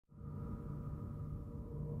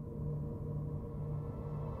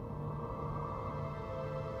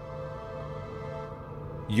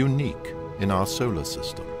unique in our solar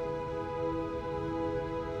system.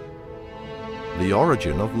 The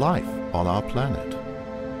origin of life on our planet.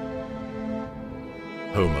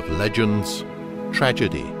 Home of legends,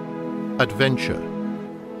 tragedy, adventure,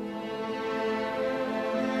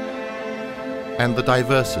 and the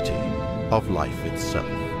diversity of life itself.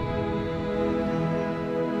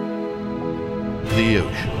 The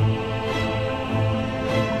ocean.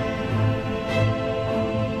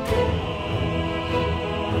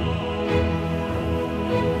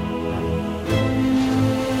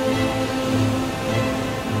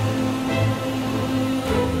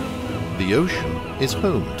 The ocean is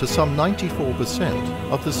home to some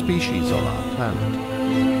 94% of the species on our planet.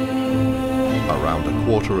 Around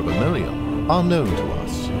 250,000 are known to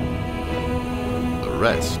us. The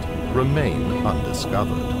rest remain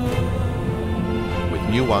undiscovered, with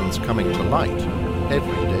new ones coming to light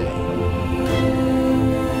every day.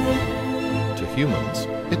 To humans,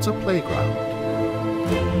 it's a playground.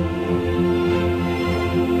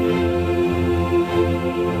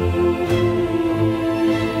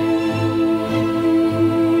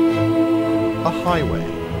 A highway.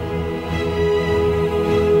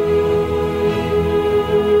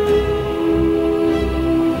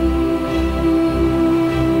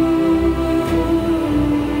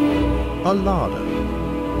 A larder.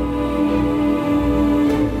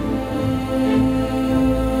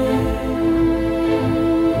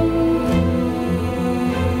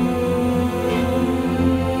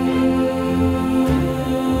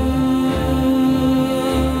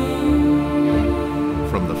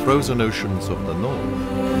 From the frozen oceans of the north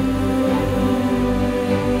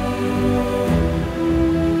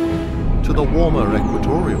to the warmer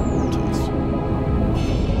equatorial waters,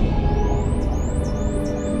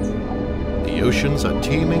 the oceans are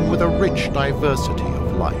teeming with a rich diversity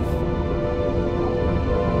of life.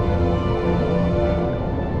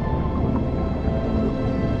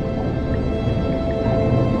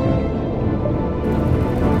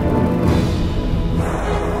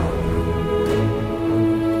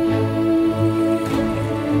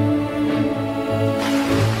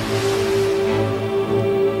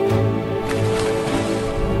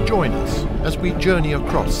 Join us as we journey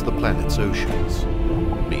across the planet's oceans,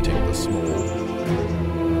 meeting the small,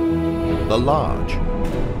 the large,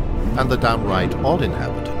 and the downright odd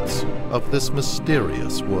inhabitants of this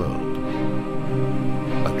mysterious world.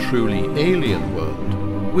 A truly alien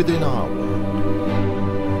world within our world.